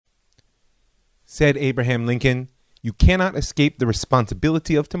Said Abraham Lincoln, "You cannot escape the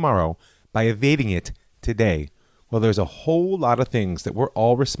responsibility of tomorrow by evading it today." Well, there's a whole lot of things that we're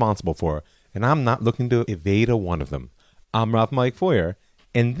all responsible for, and I'm not looking to evade a one of them. I'm Rav Mike Feuer,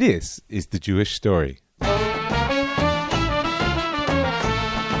 and this is The Jewish Story.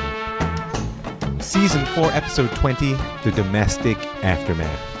 Season 4, Episode 20, The Domestic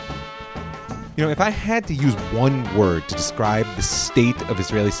Aftermath. You know, if I had to use one word to describe the state of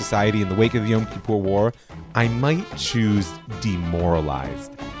Israeli society in the wake of the Yom Kippur War, I might choose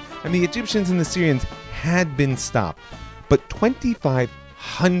demoralized. And the Egyptians and the Syrians had been stopped, but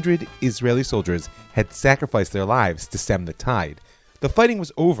 2,500 Israeli soldiers had sacrificed their lives to stem the tide. The fighting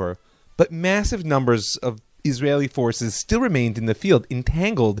was over, but massive numbers of Israeli forces still remained in the field,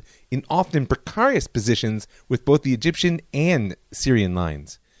 entangled in often precarious positions with both the Egyptian and Syrian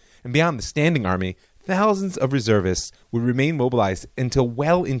lines. And beyond the standing army, thousands of reservists would remain mobilized until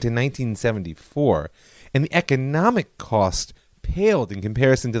well into 1974, and the economic cost paled in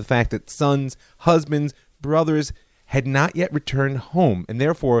comparison to the fact that sons, husbands, brothers had not yet returned home, and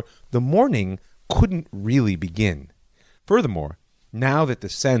therefore the mourning couldn't really begin. Furthermore, now that the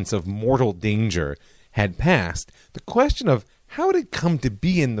sense of mortal danger had passed, the question of how it had come to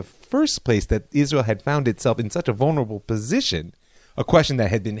be in the first place that Israel had found itself in such a vulnerable position, a question that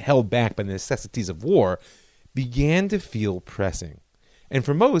had been held back by the necessities of war, began to feel pressing. And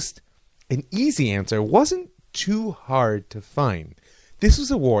for most, an easy answer wasn't too hard to find. This was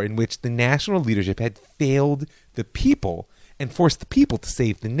a war in which the national leadership had failed the people and forced the people to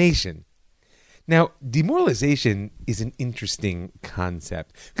save the nation. Now, demoralization is an interesting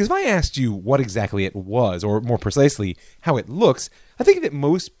concept, because if I asked you what exactly it was, or more precisely, how it looks, I think that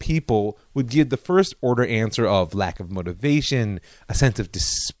most people would give the first order answer of lack of motivation, a sense of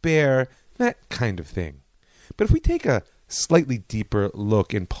despair, that kind of thing. But if we take a slightly deeper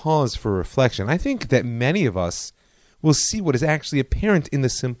look and pause for reflection, I think that many of us will see what is actually apparent in the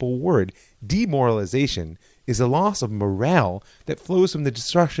simple word. Demoralization is a loss of morale that flows from the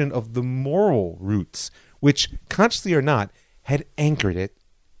destruction of the moral roots, which, consciously or not, had anchored it.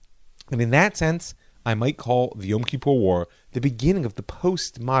 And in that sense, I might call the Yom Kippur War the beginning of the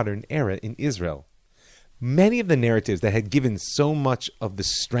postmodern era in Israel. Many of the narratives that had given so much of the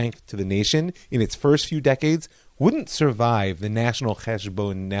strength to the nation in its first few decades wouldn't survive the national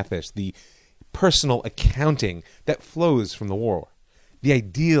cheshbon nefesh, the personal accounting that flows from the war. The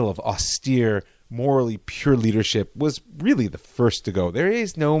ideal of austere, morally pure leadership was really the first to go. There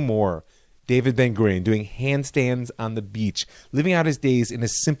is no more David Ben-Gurion doing handstands on the beach, living out his days in a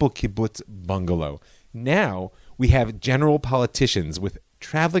simple kibbutz bungalow. Now we have general politicians with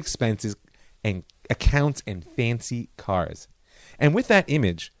travel expenses and accounts and fancy cars. And with that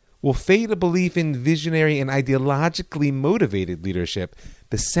image will fade a belief in visionary and ideologically motivated leadership.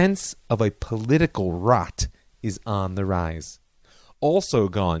 The sense of a political rot is on the rise. Also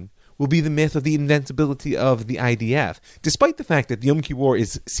gone will be the myth of the invincibility of the IDF. Despite the fact that the Yom Kippur War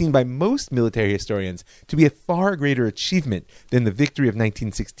is seen by most military historians to be a far greater achievement than the victory of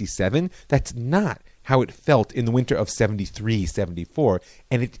 1967, that's not how it felt in the winter of 73-74,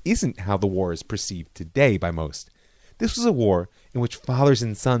 and it isn't how the war is perceived today by most. This was a war in which fathers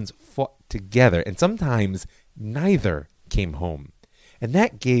and sons fought together, and sometimes neither came home. And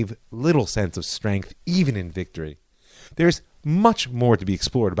that gave little sense of strength, even in victory. There's much more to be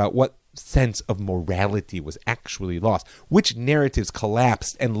explored about what sense of morality was actually lost, which narratives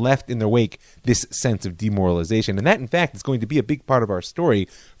collapsed and left in their wake this sense of demoralization. And that, in fact, is going to be a big part of our story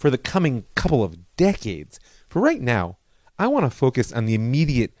for the coming couple of decades. For right now, I want to focus on the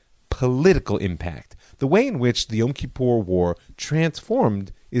immediate political impact, the way in which the Yom Kippur War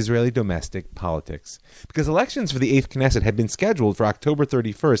transformed Israeli domestic politics. Because elections for the 8th Knesset had been scheduled for October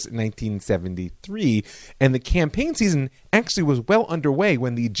 31st, 1973, and the campaign season actually was well underway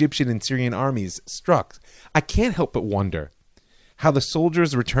when the Egyptian and Syrian armies struck. I can't help but wonder how the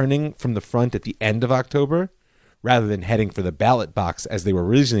soldiers returning from the front at the end of October, rather than heading for the ballot box as they were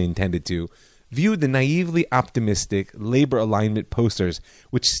originally intended to, viewed the naively optimistic labor alignment posters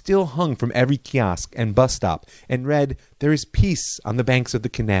which still hung from every kiosk and bus stop and read, "There is peace on the banks of the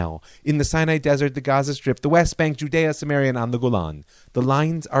canal, in the Sinai Desert, the Gaza Strip, the West Bank, Judea, Samaria, and on the Golan. The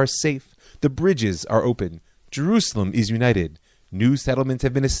lines are safe, the bridges are open, Jerusalem is united, new settlements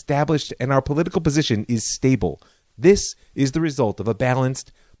have been established, and our political position is stable. This is the result of a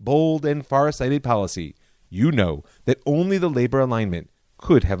balanced, bold, and far-sighted policy. You know that only the labor alignment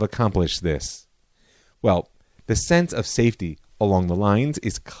could have accomplished this." Well, the sense of safety along the lines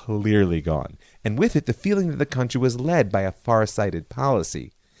is clearly gone, and with it the feeling that the country was led by a far-sighted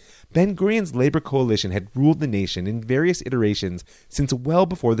policy. Ben-Gurion's labor coalition had ruled the nation in various iterations since well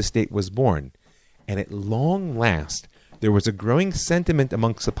before the state was born, And at long last, there was a growing sentiment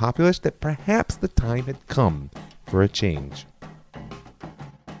amongst the populace that perhaps the time had come for a change.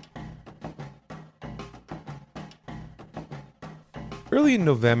 Early in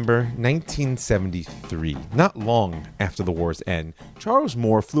November 1973, not long after the war's end, Charles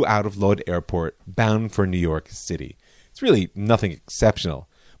Moore flew out of Lod Airport bound for New York City. It's really nothing exceptional.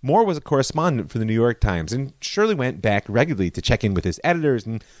 Moore was a correspondent for the New York Times and surely went back regularly to check in with his editors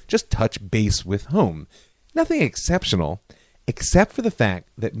and just touch base with home. Nothing exceptional, except for the fact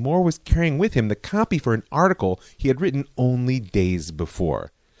that Moore was carrying with him the copy for an article he had written only days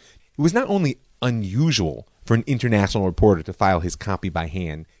before. It was not only unusual for an international reporter to file his copy by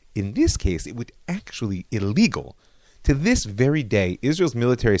hand. In this case, it was actually illegal. To this very day, Israel's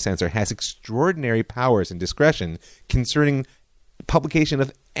military censor has extraordinary powers and discretion concerning publication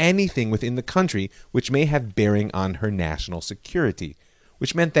of anything within the country which may have bearing on her national security,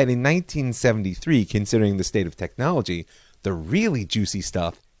 which meant that in 1973, considering the state of technology, the really juicy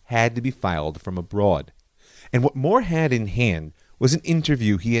stuff had to be filed from abroad. And what Moore had in hand was an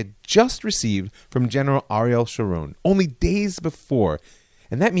interview he had just received from General Ariel Sharon only days before,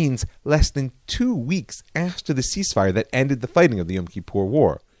 and that means less than 2 weeks after the ceasefire that ended the fighting of the Yom Kippur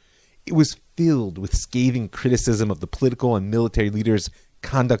War. It was filled with scathing criticism of the political and military leaders'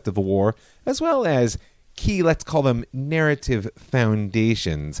 conduct of the war, as well as key, let's call them, narrative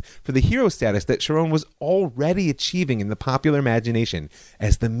foundations for the hero status that Sharon was already achieving in the popular imagination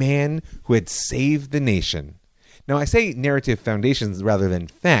as the man who had saved the nation. Now, I say narrative foundations rather than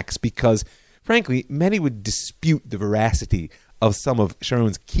facts because, frankly, many would dispute the veracity of some of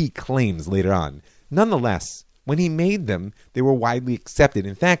Sharon's key claims later on. Nonetheless, when he made them, they were widely accepted.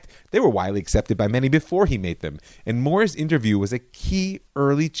 In fact, they were widely accepted by many before he made them. And Moore's interview was a key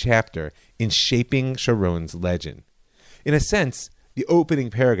early chapter in shaping Sharon's legend. In a sense, the opening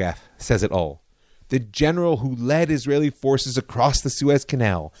paragraph says it all. The general who led Israeli forces across the Suez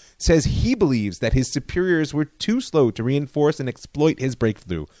Canal says he believes that his superiors were too slow to reinforce and exploit his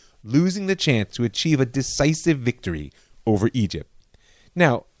breakthrough, losing the chance to achieve a decisive victory over Egypt.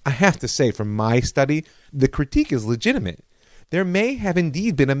 Now, I have to say, from my study, the critique is legitimate. There may have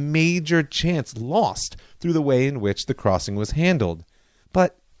indeed been a major chance lost through the way in which the crossing was handled.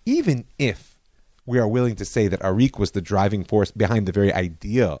 But even if we are willing to say that Arik was the driving force behind the very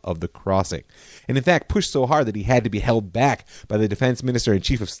idea of the crossing, and in fact pushed so hard that he had to be held back by the defense minister and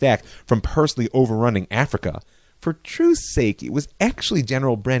chief of staff from personally overrunning Africa, for truth's sake, it was actually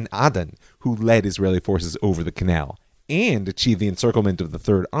General Ben Adon who led Israeli forces over the canal and achieved the encirclement of the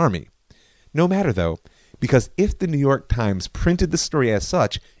Third Army. No matter, though, because if the New York Times printed the story as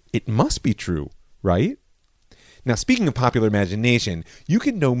such, it must be true, right? Now, speaking of popular imagination, you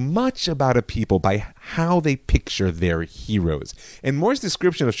can know much about a people by how they picture their heroes. And Moore's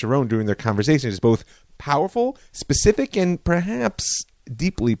description of Sharon during their conversation is both powerful, specific, and perhaps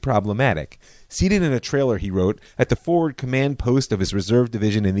deeply problematic. Seated in a trailer, he wrote, at the forward command post of his reserve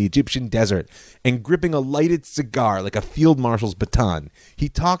division in the Egyptian desert, and gripping a lighted cigar like a field marshal's baton, he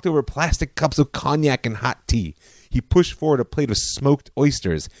talked over plastic cups of cognac and hot tea. He pushed forward a plate of smoked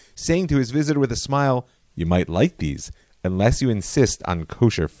oysters, saying to his visitor with a smile, "You might like these, unless you insist on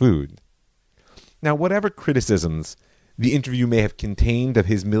kosher food." Now, whatever criticisms the interview may have contained of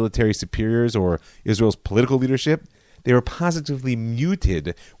his military superiors or Israel's political leadership, they were positively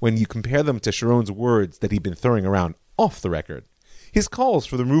muted when you compare them to Sharon's words that he'd been throwing around off the record. His calls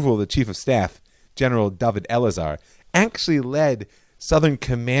for the removal of the chief of staff, General David Elazar, actually led Southern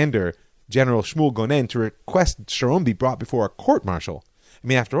Commander General Shmuel Gonen to request Sharon be brought before a court-martial. I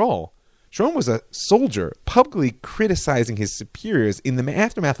mean, after all, Sharon was a soldier publicly criticizing his superiors in the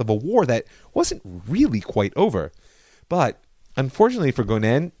aftermath of a war that wasn't really quite over. But unfortunately for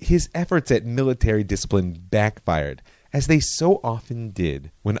Gonen, his efforts at military discipline backfired, as they so often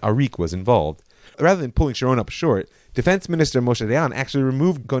did when Arik was involved. Rather than pulling Sharon up short, Defense Minister Moshe Dayan actually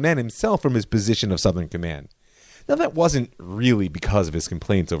removed Gonen himself from his position of Southern Command. Now, that wasn't really because of his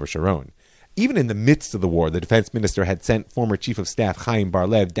complaints over Sharon. Even in the midst of the war, the defense minister had sent former Chief of Staff Chaim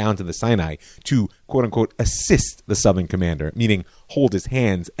Bar-Lev down to the Sinai to, quote-unquote, assist the Southern commander, meaning hold his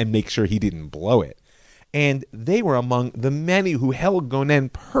hands and make sure he didn't blow it. And they were among the many who held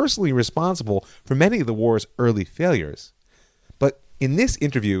Gonen personally responsible for many of the war's early failures. But in this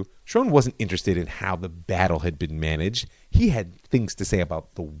interview, Sharon wasn't interested in how the battle had been managed. He had things to say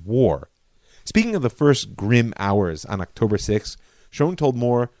about the war. Speaking of the first grim hours on October 6th, Sharon told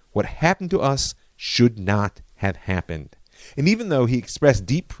Moore, "What happened to us should not have happened." And even though he expressed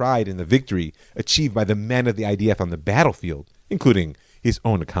deep pride in the victory achieved by the men of the IDF on the battlefield, including his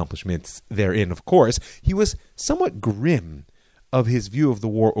own accomplishments therein, of course, he was somewhat grim of his view of the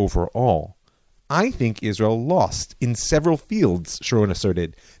war overall. I think Israel lost in several fields, Sharon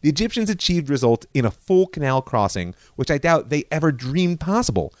asserted. The Egyptians achieved results in a full canal crossing, which I doubt they ever dreamed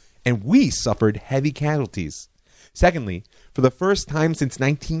possible, and we suffered heavy casualties. Secondly, for the first time since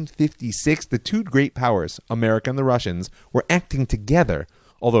 1956, the two great powers, America and the Russians, were acting together,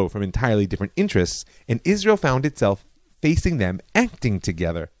 although from entirely different interests, and Israel found itself facing them acting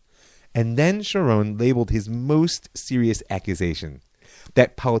together. And then Sharon labeled his most serious accusation,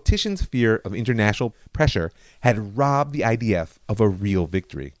 that politicians' fear of international pressure had robbed the IDF of a real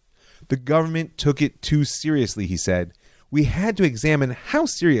victory. The government took it too seriously, he said. We had to examine how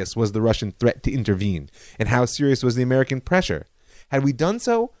serious was the Russian threat to intervene, and how serious was the American pressure. Had we done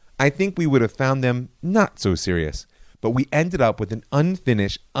so, I think we would have found them not so serious. But we ended up with an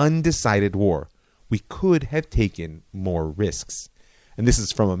unfinished, undecided war. We could have taken more risks. And this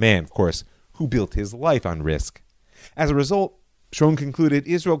is from a man, of course, who built his life on risk. As a result, Sharon concluded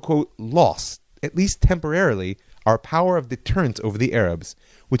Israel, quote, lost, at least temporarily, our power of deterrence over the Arabs,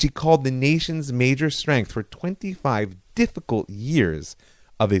 which he called the nation's major strength for 25 difficult years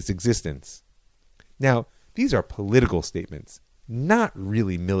of its existence. Now, these are political statements, not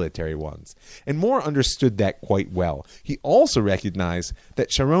really military ones, and Moore understood that quite well. He also recognized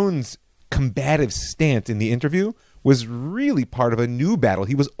that Sharon's combative stance in the interview was really part of a new battle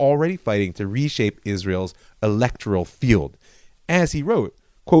he was already fighting to reshape Israel's electoral field. As he wrote,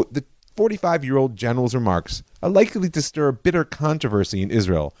 quote, the 45-year-old general's remarks are likely to stir a bitter controversy in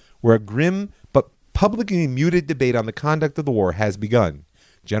Israel, where a grim but publicly muted debate on the conduct of the war has begun.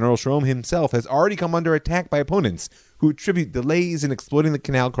 General Sharon himself has already come under attack by opponents who attribute delays in exploiting the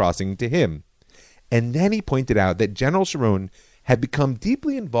canal crossing to him. And then he pointed out that General Sharon had become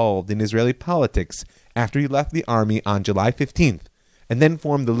deeply involved in Israeli politics after he left the army on July 15th, and then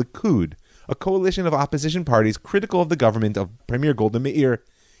formed the Likud, a coalition of opposition parties critical of the government of Premier Golda Meir.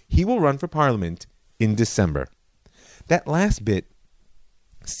 He will run for parliament in December. That last bit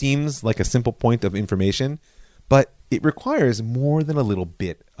seems like a simple point of information, but it requires more than a little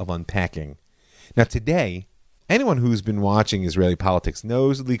bit of unpacking. Now today, anyone who's been watching Israeli politics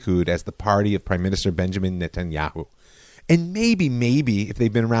knows the Likud as the party of Prime Minister Benjamin Netanyahu. And maybe, if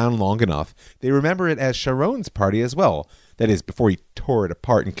they've been around long enough, they remember it as Sharon's party as well. That is, before he tore it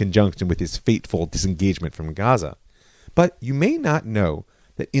apart in conjunction with his fateful disengagement from Gaza. But you may not know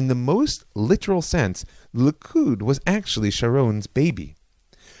that in the most literal sense, the Likud was actually Sharon's baby.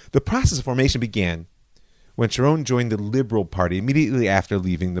 The process of formation began when Sharon joined the Liberal Party immediately after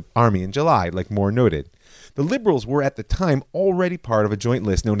leaving the army in July, like Moore noted. The Liberals were at the time already part of a joint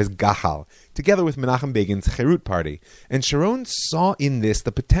list known as Gahal, together with Menachem Begin's Cherut Party, and Sharon saw in this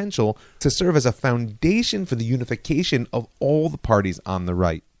the potential to serve as a foundation for the unification of all the parties on the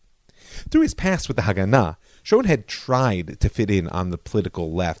right. Through his past with the Haganah, Sharon had tried to fit in on the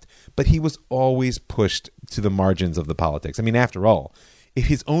political left, but he was always pushed to the margins of the politics. I mean, after all, if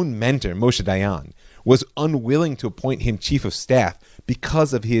his own mentor, Moshe Dayan, was unwilling to appoint him chief of staff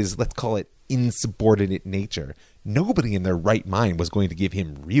because of his, let's call it, insubordinate nature, nobody in their right mind was going to give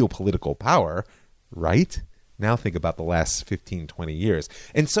him real political power, right? Now think about the last 15, 20 years.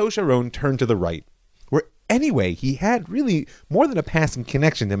 And so Sharon turned to the right, where anyway, he had really more than a passing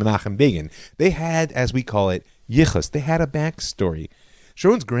connection to Menachem Begin. They had, as we call it, yichus. They had a backstory.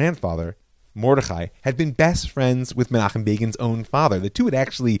 Sharon's grandfather, Mordechai, had been best friends with Menachem Begin's own father. The two had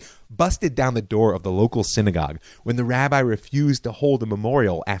actually busted down the door of the local synagogue when the rabbi refused to hold a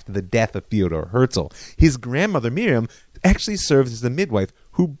memorial after the death of Theodor Herzl. His grandmother, Miriam, actually served as the midwife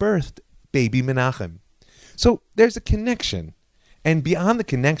who birthed baby Menachem. So there's a connection. And beyond the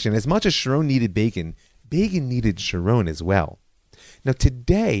connection, as much as Sharon needed Begin, Begin needed Sharon as well. Now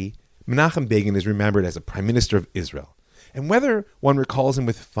today, Menachem Begin is remembered as a prime minister of Israel. And whether one recalls him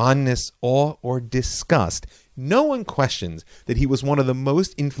with fondness, awe, or disgust, no one questions that he was one of the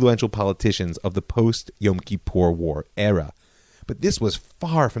most influential politicians of the post-Yom Kippur War era. But this was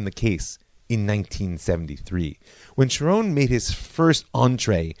far from the case in 1973. When Sharon made his first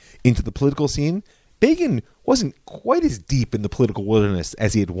entree into the political scene, Begin wasn't quite as deep in the political wilderness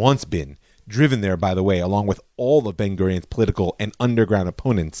as he had once been, driven there, by the way, along with all of Ben-Gurion's political and underground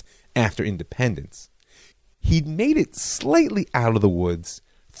opponents after independence. He'd made it slightly out of the woods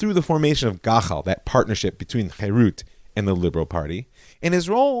through the formation of Gachal, that partnership between Cherut and the Liberal Party, and his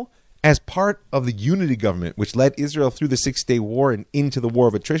role as part of the unity government which led Israel through the Six-Day War and into the War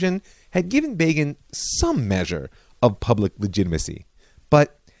of Attrition had given Begin some measure of public legitimacy.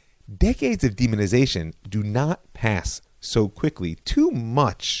 But decades of demonization do not pass so quickly. Too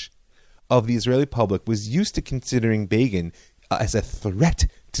much of the Israeli public was used to considering Begin as a threat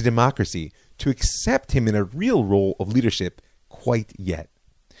to democracy, to accept him in a real role of leadership quite yet.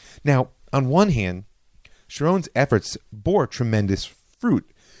 Now, On one hand, Sharon's efforts bore tremendous fruit.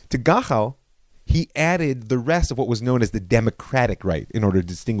 To Gachal, he added the rest of what was known as the democratic right in order to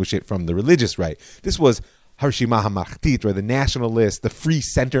distinguish it from the religious right. This was Harshima HaMamlechtit, or the National List, the Free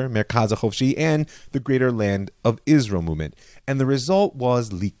Center, Merkaz HaChovshi, and the Greater Land of Israel movement. And the result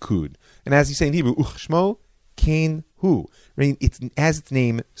was Likud. And as you say in Hebrew, Uchshmo Kain Hu. It's as its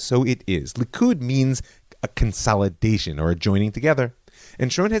name, so it is. Likud means a consolidation or a joining together.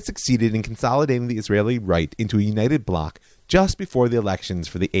 And Sharon had succeeded in consolidating the Israeli right into a united bloc just before the elections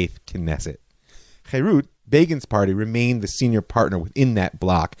for the 8th Knesset. Cherut, Begin's party, remained the senior partner within that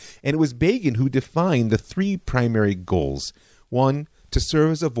bloc, and it was Begin who defined the three primary goals. One, to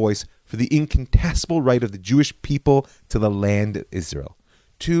serve as a voice for the incontestable right of the Jewish people to the land of Israel.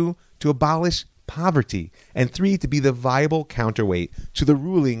 Two, to abolish poverty. And three, to be the viable counterweight to the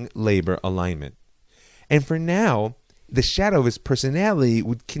ruling labor alignment. And for now, the shadow of his personality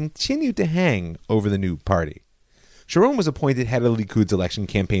would continue to hang over the new party. Sharon was appointed head of Likud's election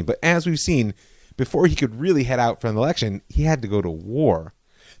campaign, but as we've seen, before he could really head out for an election, he had to go to war.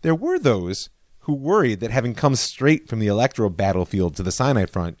 There were those who worried that having come straight from the electoral battlefield to the Sinai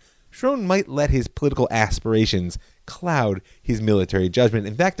front, Sharon might let his political aspirations cloud his military judgment.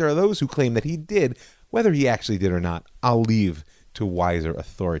 In fact, there are those who claim that he did. Whether he actually did or not, I'll leave to wiser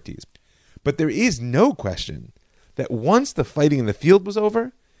authorities. But there is no question that once the fighting in the field was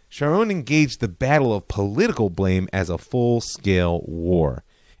over, Sharon engaged the battle of political blame as a full-scale war.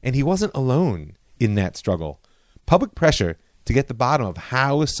 And he wasn't alone in that struggle. Public pressure to get the bottom of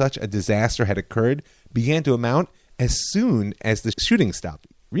how such a disaster had occurred began to amount as soon as the shooting stopped,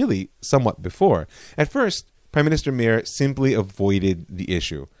 really somewhat before. At first, Prime Minister Meir simply avoided the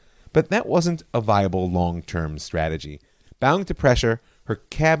issue. But that wasn't a viable long-term strategy. Bowing to pressure, her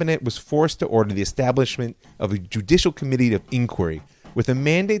cabinet was forced to order the establishment of a judicial committee of inquiry with a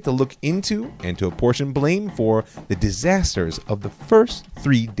mandate to look into and to apportion blame for the disasters of the first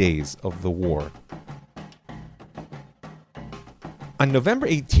 3 days of the war. On November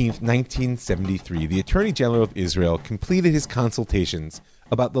 18, 1973, the Attorney General of Israel completed his consultations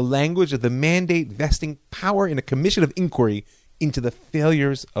about the language of the mandate vesting power in a commission of inquiry into the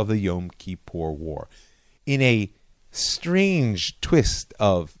failures of the Yom Kippur War. In a strange twist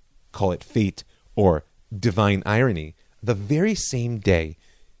of, call it fate or divine irony, the very same day,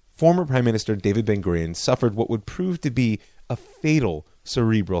 former Prime Minister David Ben-Gurion suffered what would prove to be a fatal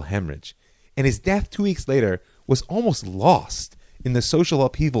cerebral hemorrhage, and his death 2 weeks later was almost lost in the social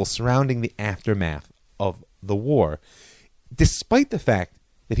upheaval surrounding the aftermath of the war. Despite the fact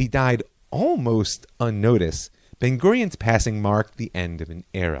that he died almost unnoticed, Ben-Gurion's passing marked the end of an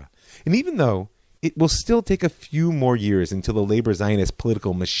era. And even though it will still take a few more years until the labor Zionist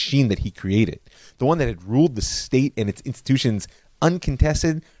political machine that he created, the one that had ruled the state and its institutions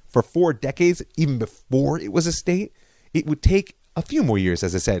uncontested for 4 decades, even before it was a state, it would take a few more years,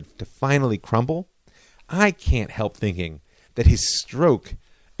 as I said, to finally crumble. I can't help thinking that his stroke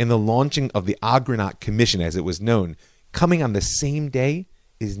and the launching of the Agranat Commission, as it was known, coming on the same day,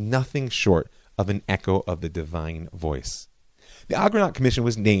 is nothing short of an echo of the divine voice. The Agranat Commission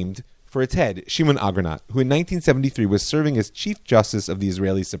was named for its head, Shimon Agranat, who in 1973 was serving as Chief Justice of the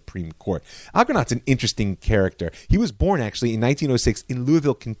Israeli Supreme Court. Agranat's an interesting character. He was born, actually, in 1906 in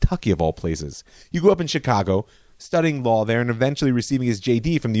Louisville, Kentucky, of all places. He grew up in Chicago, studying law there, and eventually receiving his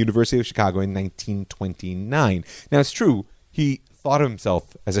J.D. from the University of Chicago in 1929. Now, it's true, he thought of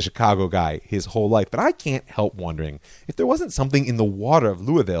himself as a Chicago guy his whole life, but I can't help wondering if there wasn't something in the water of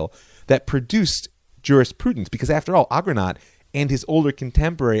Louisville that produced jurisprudence, because after all, Agranat and his older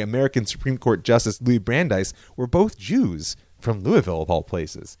contemporary American Supreme Court Justice Louis Brandeis were both Jews from Louisville, of all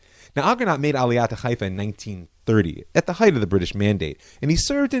places. Now, Agranat made Aliyah to Haifa in 1930, at the height of the British Mandate, and he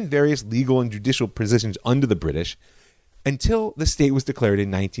served in various legal and judicial positions under the British until the state was declared in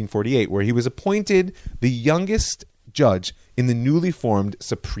 1948, where he was appointed the youngest judge in the newly formed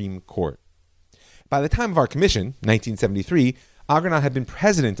Supreme Court. By the time of our commission, 1973, Agranat had been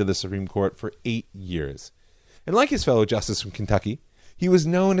president of the Supreme Court for 8 years. And like his fellow justice from Kentucky, he was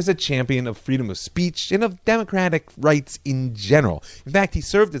known as a champion of freedom of speech and of democratic rights in general. In fact, he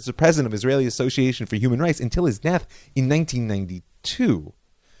served as the president of Israeli Association for Human Rights until his death in 1992.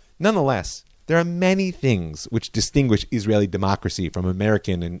 Nonetheless, there are many things which distinguish Israeli democracy from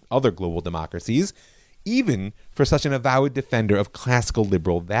American and other global democracies, even for such an avowed defender of classical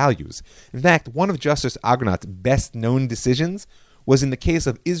liberal values. In fact, one of Justice Agranat's best-known decisions was in the case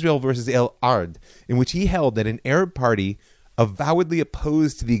of Israel versus El Ard, in which he held that an Arab party avowedly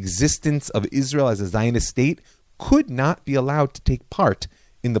opposed to the existence of Israel as a Zionist state could not be allowed to take part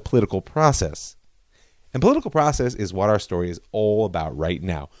in the political process. And political process is what our story is all about right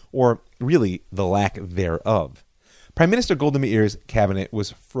now, or really the lack thereof. Prime Minister Golda Meir's cabinet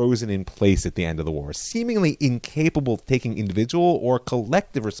was frozen in place at the end of the war, seemingly incapable of taking individual or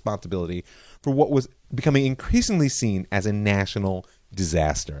collective responsibility for what was becoming increasingly seen as a national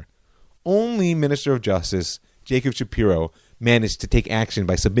disaster. Only Minister of Justice Jacob Shapiro managed to take action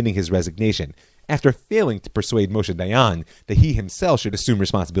by submitting his resignation, after failing to persuade Moshe Dayan that he himself should assume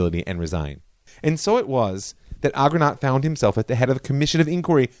responsibility and resign. And so it was that Agranat found himself at the head of a commission of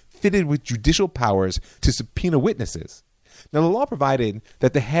inquiry fitted with judicial powers to subpoena witnesses. Now, the law provided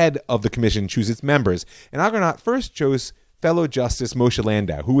that the head of the commission choose its members, and Agranat first chose fellow Justice Moshe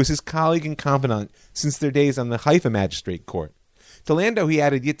Landau, who was his colleague and confidant since their days on the Haifa Magistrate Court. To Landau, he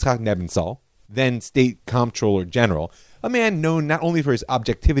added Yitzhak Nebenzal, then State Comptroller General, a man known not only for his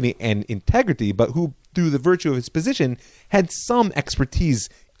objectivity and integrity, but who, through the virtue of his position, had some expertise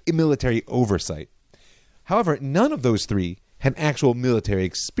in military oversight. However, none of those three had actual military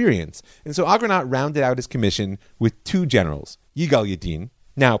experience, and so Agranat rounded out his commission with two generals, Yigal Yadin,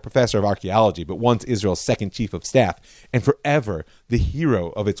 now professor of archaeology, but once Israel's second chief of staff, and forever the hero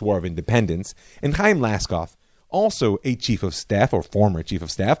of its War of Independence, and Chaim Laskoff, also a chief of staff, or former chief of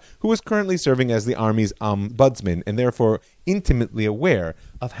staff, who was currently serving as the Army's ombudsman, and therefore intimately aware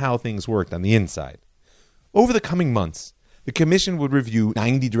of how things worked on the inside. Over the coming months, the commission would review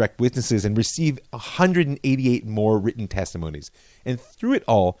 90 direct witnesses and receive 188 more written testimonies. And through it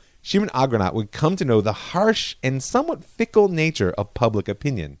all, Shimon Agranat would come to know the harsh and somewhat fickle nature of public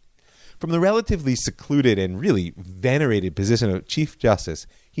opinion. From the relatively secluded and really venerated position of Chief Justice,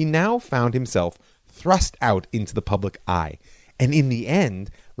 he now found himself thrust out into the public eye, and in the end,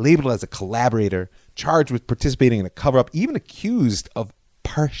 labeled as a collaborator, charged with participating in a cover-up, even accused of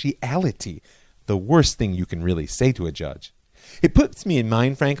partiality. The worst thing you can really say to a judge. It puts me in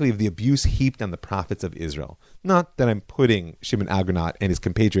mind, frankly, of the abuse heaped on the prophets of Israel. Not that I'm putting Shimon Agranat and his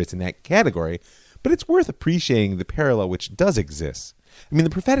compatriots in that category, but it's worth appreciating the parallel which does exist. I mean, the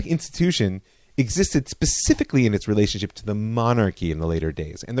prophetic institution existed specifically in its relationship to the monarchy in the later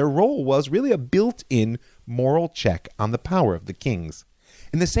days, and their role was really a built-in moral check on the power of the kings.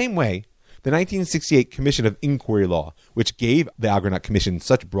 In the same way, the 1968 Commission of Inquiry Law, which gave the Agranat Commission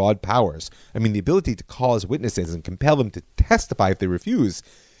such broad powers, the ability to cause witnesses and compel them to testify if they refuse,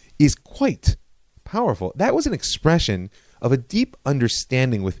 is quite powerful. That was an expression of a deep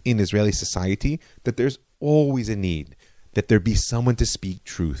understanding within Israeli society that there's always a need that there be someone to speak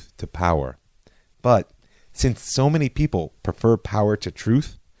truth to power. But since so many people prefer power to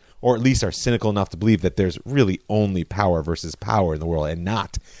truth, or at least are cynical enough to believe that there's really only power versus power in the world and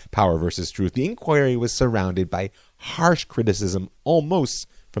not power versus truth, the inquiry was surrounded by harsh criticism almost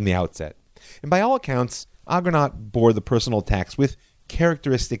from the outset. And by all accounts, Agranat bore the personal attacks with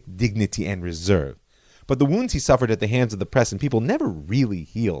characteristic dignity and reserve. But the wounds he suffered at the hands of the press and people never really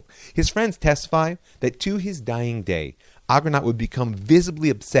healed. His friends testify that to his dying day, Agranat would become visibly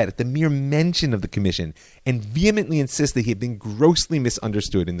upset at the mere mention of the commission and vehemently insist that he had been grossly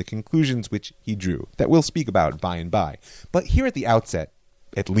misunderstood in the conclusions which he drew, that we'll speak about by and by. But here at the outset,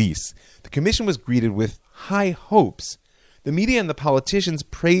 at least, the commission was greeted with high hopes. The media and the politicians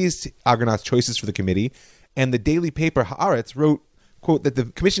praised Agranat's choices for the committee, and the daily paper Haaretz wrote, quote, that the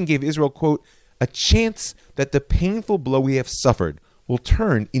commission gave Israel, quote, a chance that the painful blow we have suffered will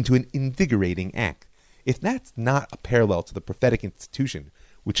turn into an invigorating act. If that's not a parallel to the prophetic institution,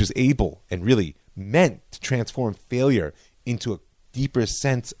 which is able and really meant to transform failure into a deeper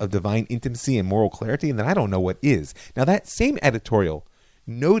sense of divine intimacy and moral clarity, then I don't know what is. Now, that same editorial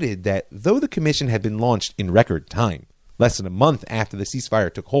noted that though the commission had been launched in record time, less than a month after the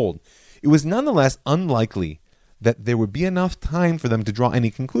ceasefire took hold, it was nonetheless unlikely that there would be enough time for them to draw any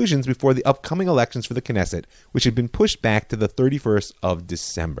conclusions before the upcoming elections for the Knesset, which had been pushed back to the 31st of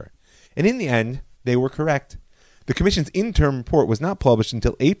December. And in the end, they were correct. The Commission's interim report was not published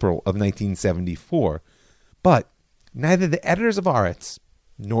until April of 1974, but neither the editors of Haaretz,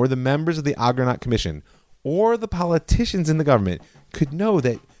 nor the members of the Agranat Commission, or the politicians in the government could know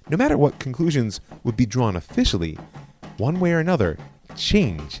that no matter what conclusions would be drawn officially, one way or another,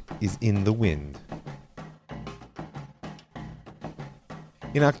 change is in the wind.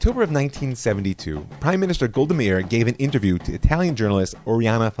 In October of 1972, Prime Minister Golda Meir gave an interview to Italian journalist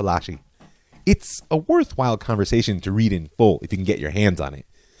Oriana Fallaci. It's a worthwhile conversation to read in full if you can get your hands on it.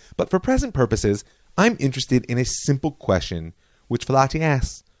 But for present purposes, I'm interested in a simple question which Fallaci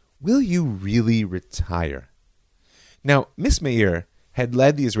asks, will you really retire? Now, Miss Meir had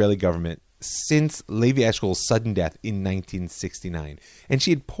led the Israeli government since Levi Eshkol's sudden death in 1969, and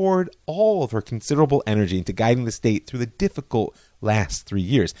she had poured all of her considerable energy into guiding the state through the difficult, last 3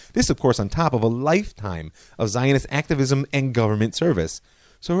 years. This, of course, on top of a lifetime of Zionist activism and government service.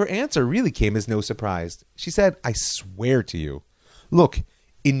 So her answer really came as no surprise. She said, "I swear to you, look,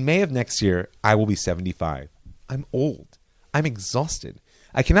 in May of next year, I will be 75. I'm old. I'm exhausted.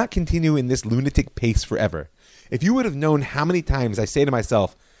 I cannot continue in this lunatic pace forever. If you would have known how many times I say to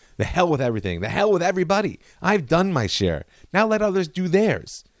myself, the hell with everything, the hell with everybody. I've done my share. Now let others do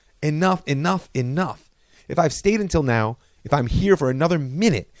theirs. Enough, enough, enough. If I've stayed until now, if I'm here for another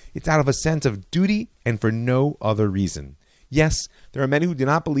minute, it's out of a sense of duty and for no other reason. Yes, there are many who do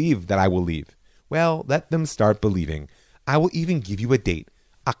not believe that I will leave. Well, let them start believing. I will even give you a date,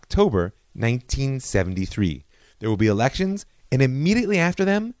 October 1973. There will be elections, and immediately after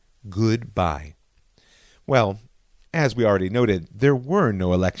them, goodbye." Well, as we already noted, there were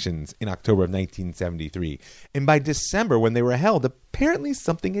no elections in October of 1973, and by December, when they were held, apparently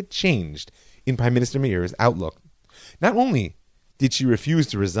something had changed in Prime Minister Meir's outlook. Not only did she refuse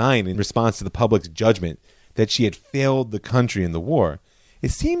to resign in response to the public's judgment that she had failed the country in the war,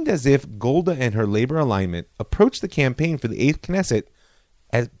 it seemed as if Golda and her labor alignment approached the campaign for the 8th Knesset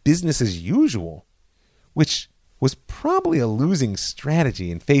as business as usual, which was probably a losing strategy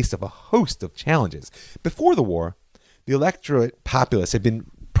in face of a host of challenges. Before the war, the electorate populace had been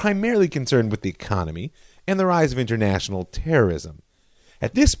primarily concerned with the economy and the rise of international terrorism.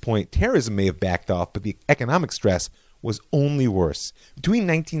 At this point, terrorism may have backed off, but the economic stress was only worse. Between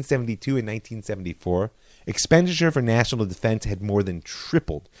 1972 and 1974, expenditure for national defense had more than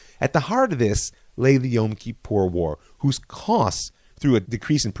tripled. At the heart of this lay the Yom Kippur War, whose costs, through a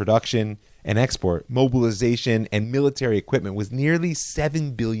decrease in production and export, mobilization, and military equipment, was nearly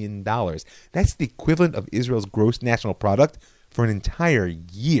 $7 billion. That's the equivalent of Israel's gross national product for an entire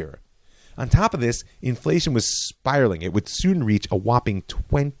year. On top of this, inflation was spiraling. It would soon reach a whopping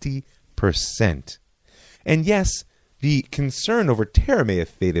 20%. And yes, the concern over terror may have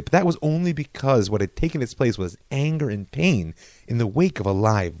faded, but that was only because what had taken its place was anger and pain in the wake of a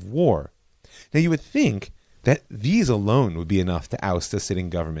live war. Now, you would think that these alone would be enough to oust a sitting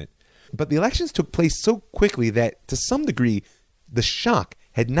government. But the elections took place so quickly that, to some degree, the shock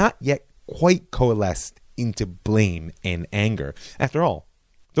had not yet quite coalesced into blame and anger. After all,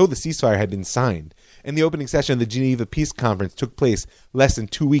 though the ceasefire had been signed, and the opening session of the Geneva Peace Conference took place less than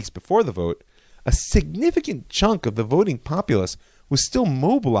 2 weeks before the vote, a significant chunk of the voting populace was still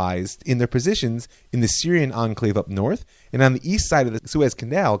mobilized in their positions in the Syrian enclave up north and on the east side of the Suez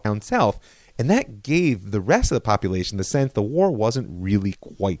Canal down south, and that gave the rest of the population the sense the war wasn't really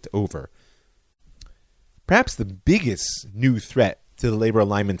quite over. Perhaps the biggest new threat to the labor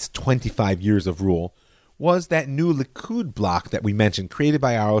alignment's 25 years of rule was that new Likud bloc that we mentioned, created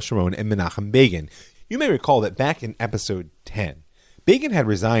by Ariel Sharon and Menachem Begin. You may recall that back in episode 10, Begin had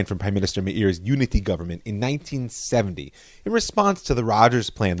resigned from Prime Minister Meir's unity government in 1970 in response to the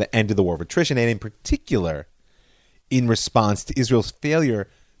Rogers Plan that ended the war of attrition, and in particular, in response to Israel's failure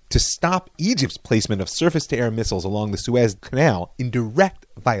to stop Egypt's placement of surface-to-air missiles along the Suez Canal in direct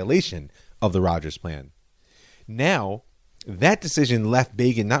violation of the Rogers Plan. Now, that decision left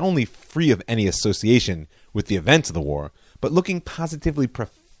Begin not only free of any association with the events of the war, but looking positively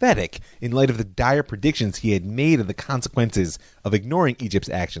prophetic in light of the dire predictions he had made of the consequences of ignoring Egypt's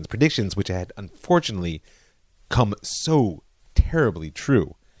actions, predictions which had unfortunately come so terribly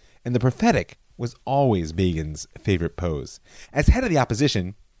true. And the prophetic was always Begin's favorite pose. As head of the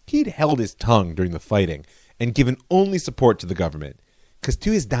opposition, he'd held his tongue during the fighting and given only support to the government, because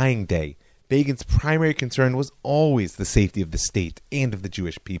to his dying day, Begin's primary concern was always the safety of the state and of the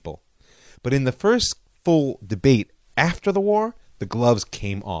Jewish people. But in the first full debate after the war, the gloves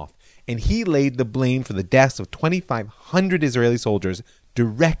came off, and he laid the blame for the deaths of 2,500 Israeli soldiers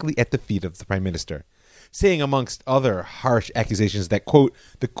directly at the feet of the prime minister, saying amongst other harsh accusations that, quote,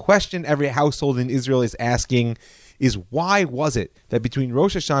 "the question every household in Israel is asking is why was it that between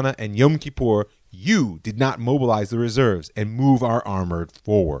Rosh Hashanah and Yom Kippur, you did not mobilize the reserves and move our armor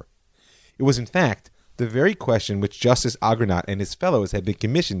forward?" It was, in fact, the very question which Justice Agranat and his fellows had been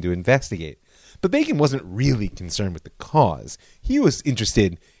commissioned to investigate. But Begin wasn't really concerned with the cause. He was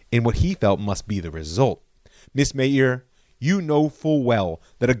interested in what he felt must be the result. "Miss Meir, you know full well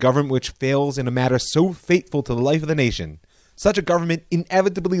that a government which fails in a matter so fateful to the life of the nation, such a government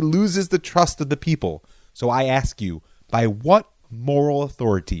inevitably loses the trust of the people. So I ask you, by what moral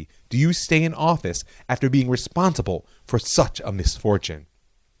authority do you stay in office after being responsible for such a misfortune?"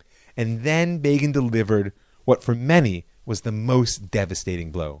 And then Begin delivered what for many was the most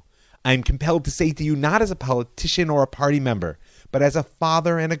devastating blow. "I am compelled to say to you, not as a politician or a party member, but as a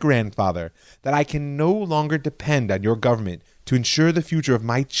father and a grandfather, that I can no longer depend on your government to ensure the future of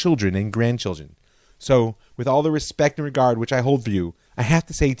my children and grandchildren. So, with all the respect and regard which I hold for you, I have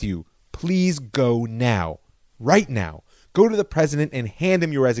to say to you, please go now. Right now. Go to the president and hand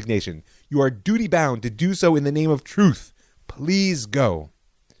him your resignation. You are duty-bound to do so in the name of truth. Please go.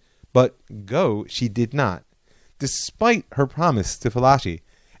 But go she did not, despite her promise to Falashi,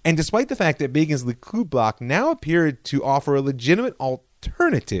 and despite the fact that Begin's Likud bloc now appeared to offer a legitimate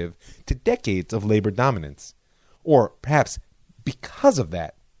alternative to decades of labor dominance. Or perhaps because of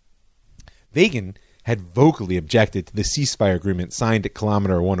that. Begin had vocally objected to the ceasefire agreement signed at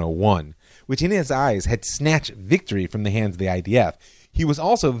Kilometer 101, which in his eyes had snatched victory from the hands of the IDF. He was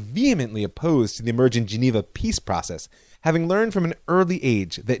also vehemently opposed to the emergent Geneva peace process, having learned from an early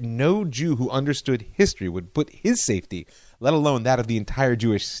age that no Jew who understood history would put his safety, let alone that of the entire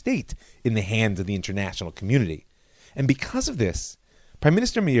Jewish state, in the hands of the international community. And because of this, Prime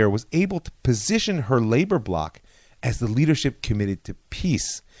Minister Meir was able to position her labor bloc as the leadership committed to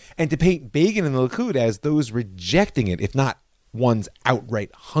peace, and to paint Begin and the Likud as those rejecting it, if not ones outright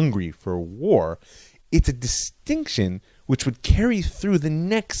hungry for war. It's a distinction which would carry through the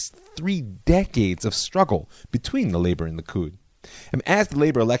next 3 decades of struggle between the Labor and Likud. And as the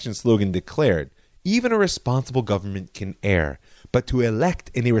Labor election slogan declared, even a responsible government can err, but to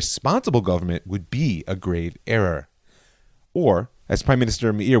elect an irresponsible government would be a grave error. Or, as Prime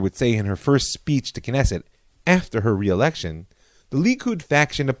Minister Meir would say in her first speech to Knesset after her re-election, the Likud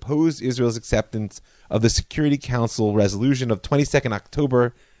faction opposed Israel's acceptance of the Security Council resolution of 22nd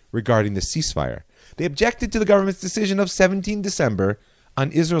October regarding the ceasefire. They objected to the government's decision of 17 December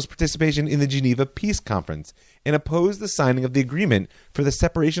on Israel's participation in the Geneva Peace Conference and opposed the signing of the agreement for the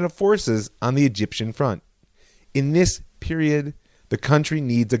separation of forces on the Egyptian front. In this period, the country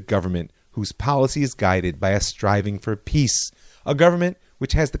needs a government whose policy is guided by a striving for peace, a government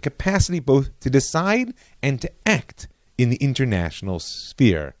which has the capacity both to decide and to act in the international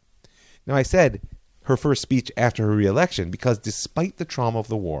sphere. Now, I said her first speech after her re-election because despite the trauma of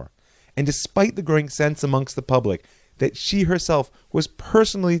the war, and despite the growing sense amongst the public that she herself was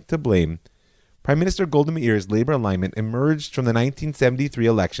personally to blame, Prime Minister Golda Meir's labor alignment emerged from the 1973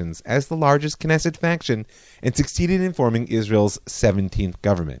 elections as the largest Knesset faction and succeeded in forming Israel's 17th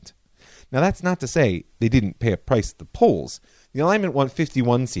government. Now, that's not to say they didn't pay a price at the polls. The alignment won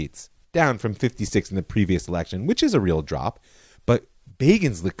 51 seats, down from 56 in the previous election, which is a real drop. But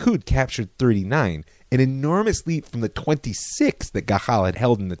Begin's Likud captured 39, an enormous leap from the 26 that Gahal had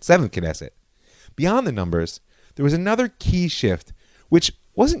held in the 7th Knesset. Beyond the numbers, there was another key shift, which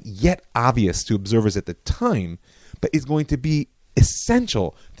wasn't yet obvious to observers at the time, but is going to be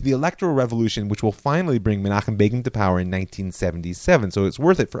essential to the electoral revolution which will finally bring Menachem Begin to power in 1977, so it's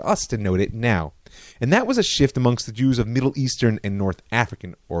worth it for us to note it now. And that was a shift amongst the Jews of Middle Eastern and North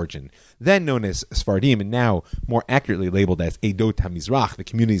African origin, then known as Sephardim and now more accurately labeled as Edot HaMizrach, the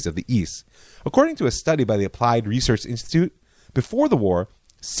communities of the East. According to a study by the Applied Research Institute, before the war,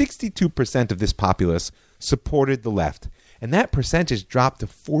 62% of this populace supported the left, and that percentage dropped to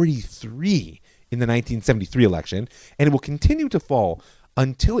 43% in the 1973 election, and it will continue to fall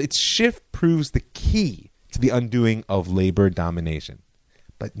until its shift proves the key to the undoing of labor domination.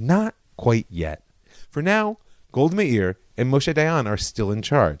 But not quite yet. For now, Golda Meir and Moshe Dayan are still in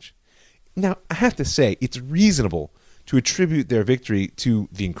charge. Now, I have to say, it's reasonable to attribute their victory to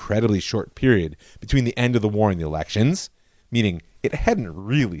the incredibly short period between the end of the war and the elections, meaning it hadn't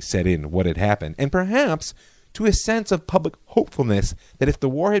really set in what had happened, and perhaps to a sense of public hopefulness that if the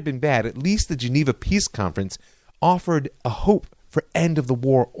war had been bad, at least the Geneva Peace Conference offered a hope for end of the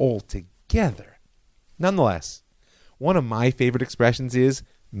war altogether. Nonetheless, one of my favorite expressions is,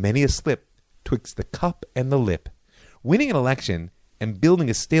 many a slip twixt the cup and the lip. Winning an election and building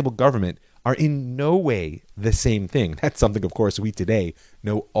a stable government are in no way the same thing. That's something, of course, we today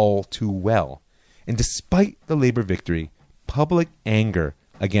know all too well. And despite the labor victory, public anger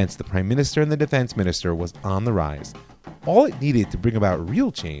against the Prime Minister and the Defense Minister was on the rise. All it needed to bring about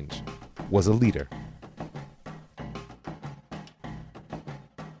real change was a leader.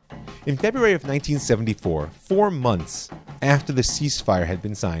 In February of 1974, 4 months after the ceasefire had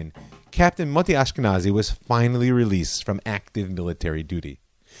been signed, Captain Moti Ashkenazi was finally released from active military duty.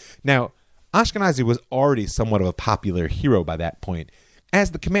 Now, Ashkenazi was already somewhat of a popular hero by that point.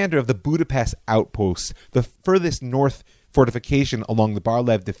 As the commander of the Budapest outpost, the furthest north fortification along the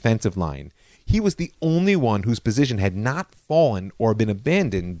Bar-Lev defensive line, he was the only one whose position had not fallen or been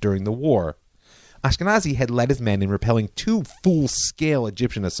abandoned during the war. Ashkenazi had led his men in repelling 2 full-scale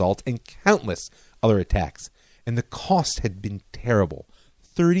Egyptian assaults and countless other attacks, and the cost had been terrible.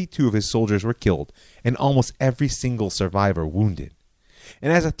 32 of his soldiers were killed, and almost every single survivor wounded.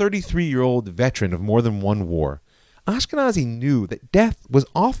 And as a 33-year-old veteran of more than one war, Ashkenazi knew that death was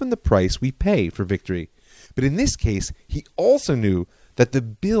often the price we pay for victory. But in this case, he also knew that the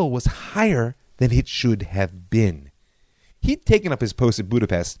bill was higher than it should have been. He'd taken up his post at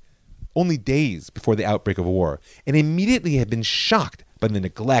Budapest only days before the outbreak of war, and immediately had been shocked by the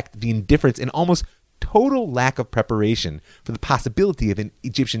neglect, the indifference, and almost total lack of preparation for the possibility of an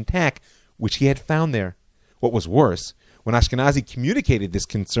Egyptian attack, which he had found there. What was worse, when Ashkenazi communicated this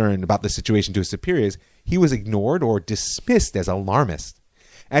concern about the situation to his superiors, he was ignored or dismissed as alarmist.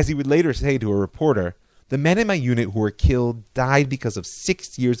 As he would later say to a reporter, "The men in my unit who were killed died because of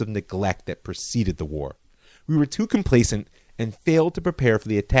 6 years of neglect that preceded the war. We were too complacent and failed to prepare for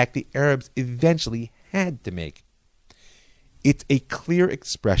the attack the Arabs eventually had to make." It's a clear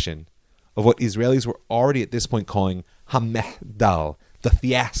expression of what Israelis were already at this point calling Hamehdal, the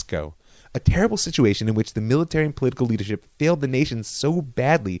fiasco, a terrible situation in which the military and political leadership failed the nation so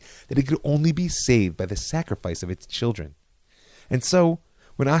badly that it could only be saved by the sacrifice of its children. And so,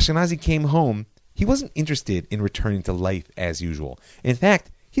 when Ashkenazi came home, he wasn't interested in returning to life as usual. In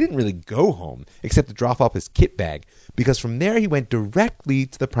fact, he didn't really go home, except to drop off his kit bag, because from there he went directly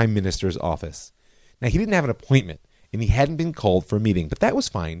to the Prime Minister's office. Now, he didn't have an appointment, and he hadn't been called for a meeting, but that was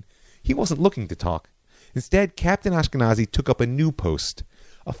fine. He wasn't looking to talk. Instead, Captain Ashkenazi took up a new post,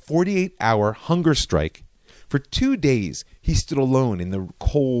 a 48-hour hunger strike. For 2 days, he stood alone in the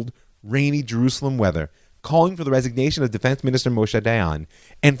cold, rainy Jerusalem weather, calling for the resignation of Defense Minister Moshe Dayan,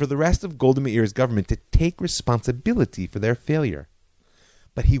 and for the rest of Golda Meir's government to take responsibility for their failure.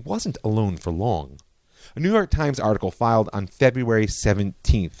 But he wasn't alone for long. A New York Times article filed on February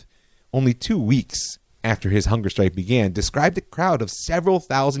 17th, only 2 weeks after his hunger strike began, described a crowd of several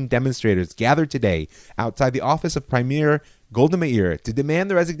thousand demonstrators gathered today outside the office of Premier Golda Meir to demand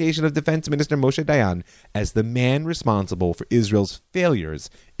the resignation of Defense Minister Moshe Dayan as the man responsible for Israel's failures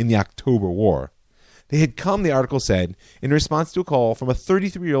in the October War. They had come, the article said, in response to a call from a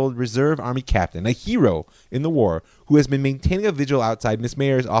 33-year-old reserve army captain, a hero in the war, who has been maintaining a vigil outside Miss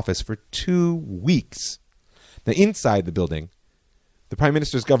Meir's office for 2 weeks. Now, inside the building, the Prime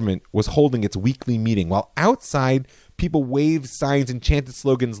Minister's government was holding its weekly meeting, while outside, people waved signs and chanted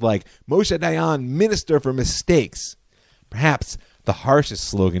slogans like, "Moshe Dayan, Minister for Mistakes." Perhaps the harshest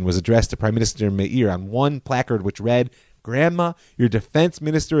slogan was addressed to Prime Minister Meir on one placard which read, "Grandma, your defense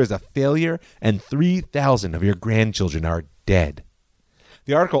minister is a failure, and 3,000 of your grandchildren are dead."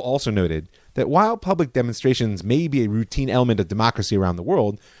 The article also noted that while public demonstrations may be a routine element of democracy around the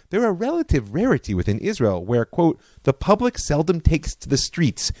world, they're a relative rarity within Israel where, quote, "the public seldom takes to the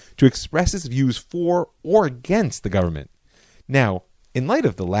streets to express its views for or against the government." Now, in light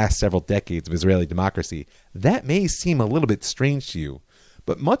of the last several decades of Israeli democracy, that may seem a little bit strange to you.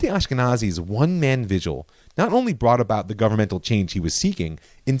 But Moti Ashkenazi's one-man vigil not only brought about the governmental change he was seeking,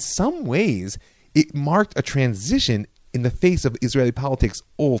 in some ways it marked a transition in the face of Israeli politics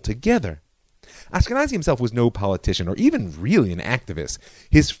altogether. Ashkenazi himself was no politician or even really an activist.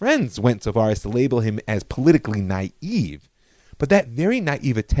 His friends went so far as to label him as politically naive. But that very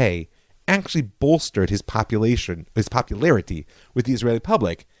naivete actually bolstered his popularity with the Israeli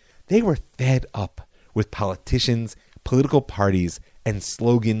public. They were fed up with politicians, political parties, and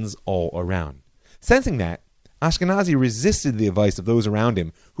slogans all around. Sensing that, Ashkenazi resisted the advice of those around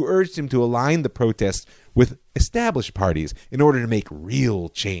him who urged him to align the protests with established parties in order to make real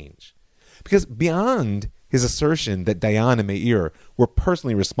change. Because beyond his assertion that Dayan and Meir were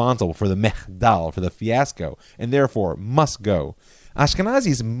personally responsible for the mehdal, for the fiasco, and therefore must go,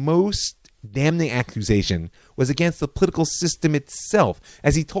 Ashkenazi's most damning accusation was against the political system itself.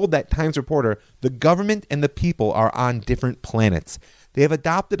 As he told that Times reporter, "The government and the people are on different planets. They have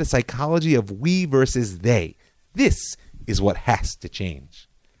adopted a psychology of we versus they. This is what has to change."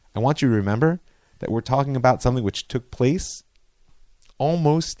 I want you to remember that we're talking about something which took place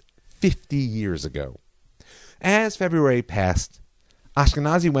almost 50 years ago. As February passed,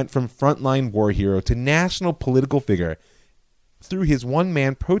 Ashkenazi went from frontline war hero to national political figure through his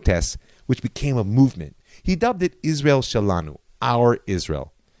one-man protests, which became a movement. He dubbed it Israel Shelanu, our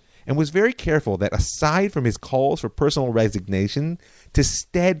Israel, and was very careful that aside from his calls for personal resignation, to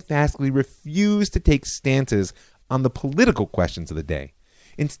steadfastly refuse to take stances on the political questions of the day.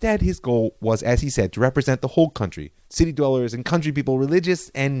 Instead, his goal was, as he said, to represent the whole country, city dwellers and country people, religious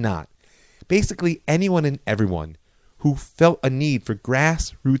and not. Basically, anyone and everyone who felt a need for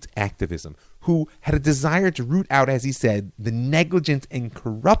grassroots activism, who had a desire to root out, as he said, the negligence and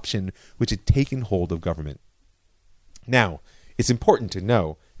corruption which had taken hold of government. Now, it's important to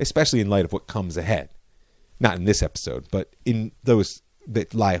know, especially in light of what comes ahead, not in this episode, but in those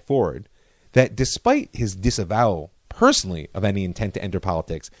that lie forward, that despite his disavowal personally of any intent to enter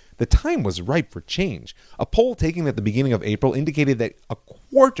politics, the time was ripe for change. A poll taken at the beginning of April indicated that a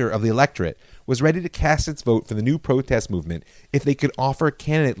quarter of the electorate was ready to cast its vote for the new protest movement if they could offer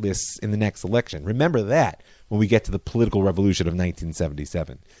candidate lists in the next election. Remember that when we get to the political revolution of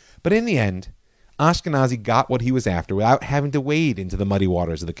 1977. But in the end, Ashkenazi got what he was after without having to wade into the muddy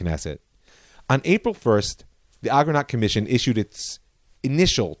waters of the Knesset. On April 1st, the Agranat Commission issued its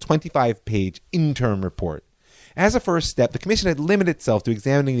initial 25-page interim report. As a first step, the commission had limited itself to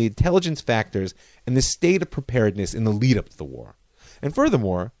examining the intelligence factors and the state of preparedness in the lead-up to the war. And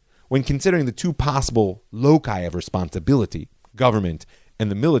furthermore, when considering the two possible loci of responsibility, government and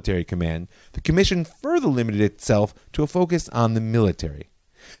the military command, the commission further limited itself to a focus on the military.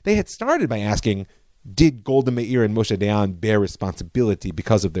 They had started by asking, did Golda Meir and Moshe Dayan bear responsibility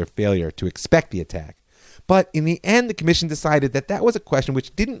because of their failure to expect the attack? But in the end, the commission decided that that was a question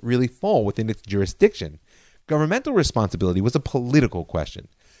which didn't really fall within its jurisdiction. Governmental responsibility was a political question,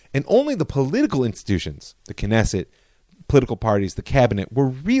 and only the political institutions, the Knesset, political parties, the cabinet, were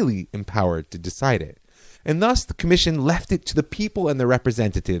really empowered to decide it. And thus, the commission left it to the people and their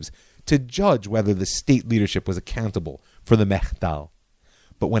representatives to judge whether the state leadership was accountable for the Mechdal.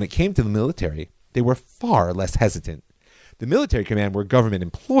 But when it came to the military, they were far less hesitant. The military command were government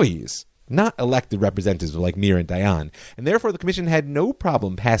employees, not elected representatives like Meir and Dayan, and therefore the commission had no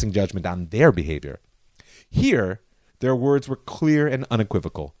problem passing judgment on their behavior. Here, their words were clear and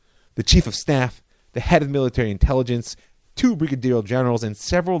unequivocal. The chief of staff, the head of military intelligence, 2 brigadier generals, and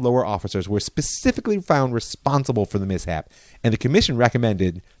several lower officers were specifically found responsible for the mishap, and the commission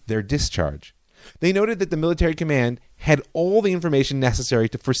recommended their discharge. They noted that the military command had all the information necessary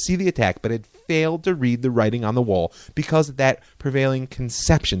to foresee the attack, but had failed to read the writing on the wall because of that prevailing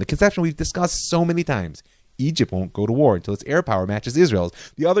conception. The conception we've discussed so many times. Egypt won't go to war until its air power matches Israel's.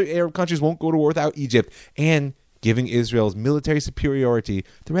 The other Arab countries won't go to war without Egypt. And giving Israel's military superiority,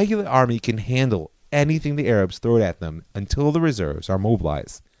 the regular army can handle anything the Arabs throw at them until the reserves are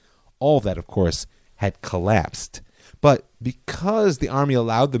mobilized. All of that, of course, had collapsed. But because the army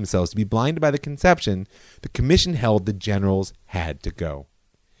allowed themselves to be blinded by the conception, the commission held the generals had to go.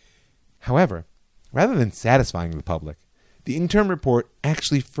 However, rather than satisfying the public, the interim report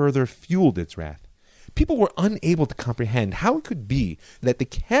actually further fueled its wrath. People were unable to comprehend how it could be that the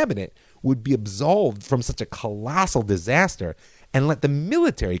cabinet would be absolved from such a colossal disaster and let the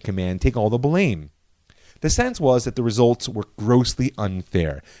military command take all the blame. The sense was that the results were grossly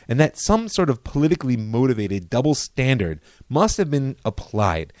unfair and that some sort of politically motivated double standard must have been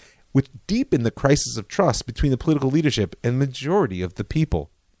applied, which deepened the crisis of trust between the political leadership and the majority of the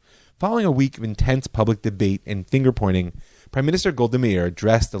people. Following a week of intense public debate and finger-pointing, Prime Minister Golda Meir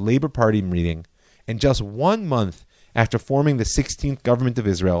addressed the Labour Party meeting, and just 1 month after forming the 16th government of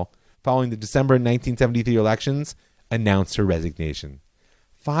Israel, following the December 1973 elections, announced her resignation.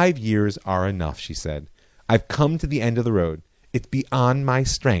 5 years are enough, she said. I've come to the end of the road. It's beyond my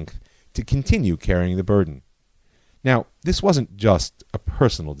strength to continue carrying the burden. Now, this wasn't just a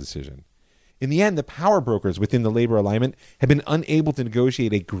personal decision. In the end, the power brokers within the labor alignment had been unable to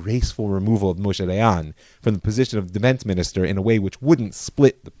negotiate a graceful removal of Moshe Dayan from the position of defense minister in a way which wouldn't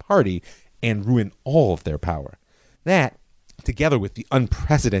split the party and ruin all of their power. That, together with the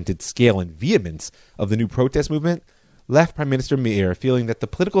unprecedented scale and vehemence of the new protest movement, left Prime Minister Meir feeling that the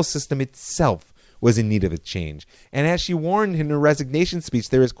political system itself was in need of a change. And as she warned in her resignation speech,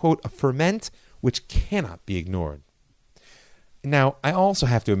 there is, quote, a ferment which cannot be ignored. Now, I also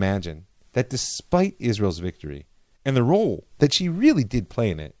have to imagine that despite Israel's victory and the role that she really did play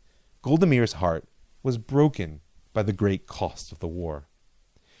in it, Golda Meir's heart was broken by the great cost of the war.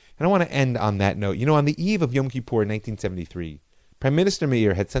 And I want to end on that note. You know, on the eve of Yom Kippur in 1973, Prime Minister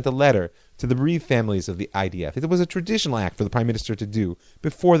Meir had sent a letter to the bereaved families of the IDF. It was a traditional act for the Prime Minister to do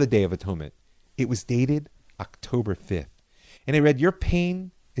before the Day of Atonement. It was dated October 5th. And it read, "Your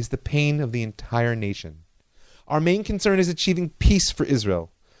pain is the pain of the entire nation. Our main concern is achieving peace for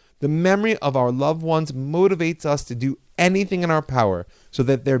Israel. The memory of our loved ones motivates us to do anything in our power so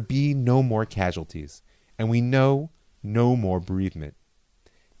that there be no more casualties. And we know no more bereavement."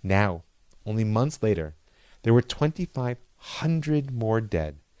 Now, only months later, there were 2,500 more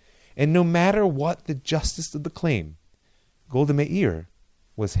dead. And no matter what the justice of the claim, Golda Meir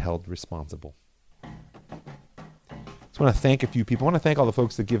was held responsible. So I want to thank a few people. I want to thank all the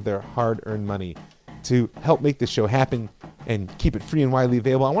folks that give their hard-earned money to help make this show happen and keep it free and widely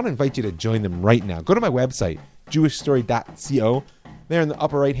available. I want to invite you to join them right now. Go to my website, jewishstory.co. There in the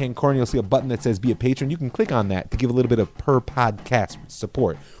upper right-hand corner, you'll see a button that says Be a Patron. You can click on that to give a little bit of per-podcast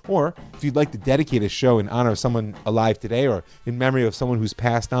support. Or if you'd like to dedicate a show in honor of someone alive today or in memory of someone who's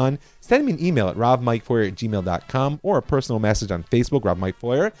passed on, send me an email at robmikefoyer@gmail.com or a personal message on Facebook, Rob Mike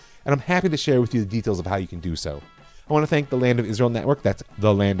Foyer, and I'm happy to share with you the details of how you can do so. I want to thank the Land of Israel Network, that's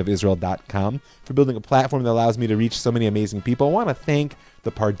thelandofisrael.com, for building a platform that allows me to reach so many amazing people. I want to thank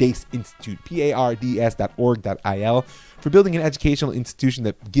the Pardes Institute, pards.org.il, for building an educational institution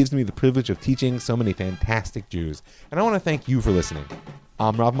that gives me the privilege of teaching so many fantastic Jews. And I want to thank you for listening.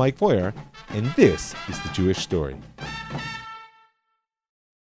 I'm Rob Mike Foyer, and this is The Jewish Story.